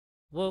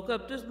Woke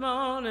up this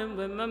morning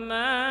with my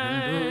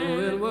mind.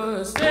 It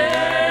was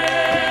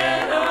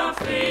set on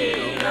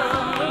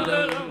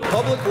freedom.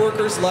 Public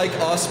workers like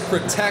us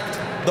protect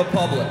the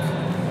public.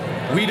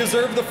 We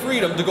deserve the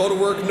freedom to go to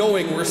work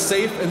knowing we're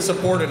safe and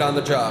supported on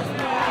the job.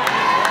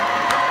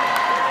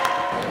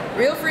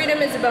 Real freedom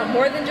is about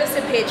more than just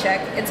a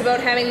paycheck. It's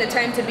about having the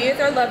time to be with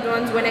our loved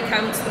ones when it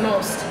counts the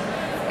most.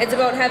 It's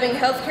about having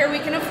health care we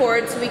can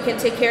afford so we can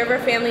take care of our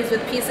families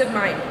with peace of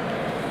mind.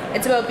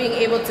 It's about being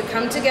able to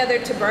come together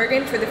to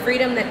bargain for the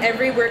freedom that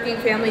every working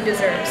family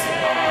deserves.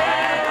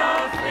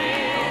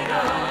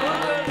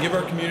 Give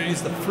our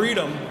communities the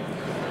freedom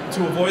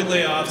to avoid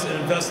layoffs and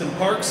invest in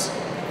parks,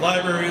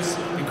 libraries,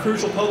 and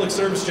crucial public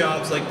service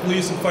jobs like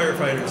police and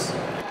firefighters.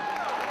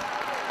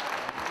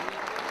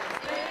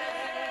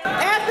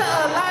 After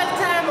a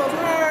lifetime of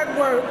hard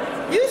work,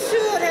 you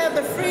should have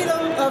the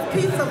freedom of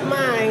peace of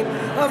mind,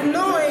 of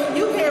knowing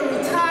you can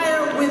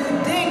retire with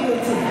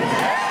dignity.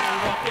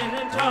 Walking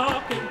and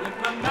talking with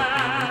my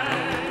mind.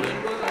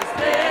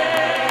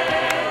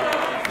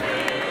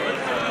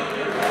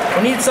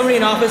 We need somebody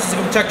in office to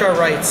protect our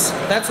rights.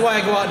 That's why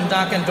I go out and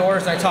knock on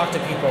doors and I talk to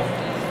people.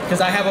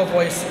 Because I have a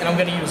voice and I'm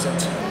going to use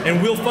it.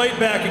 And we'll fight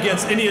back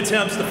against any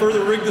attempts to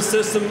further rig the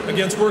system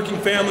against working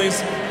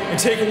families and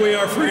take away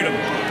our freedom.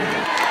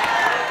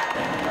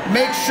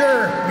 Make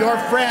sure your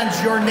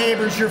friends, your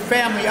neighbors, your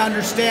family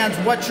understands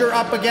what you're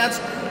up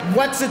against,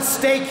 what's at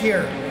stake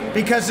here.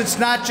 Because it's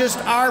not just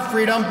our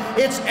freedom,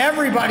 it's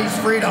everybody's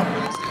freedom.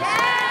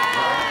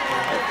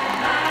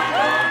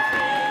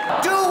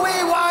 Do we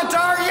want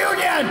our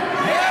union?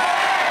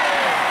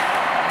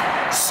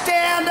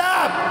 Stand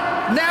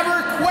up,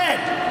 never quit.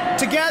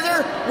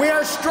 Together, we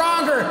are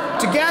stronger.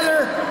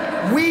 Together,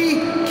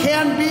 we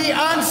can be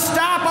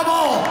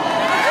unstoppable.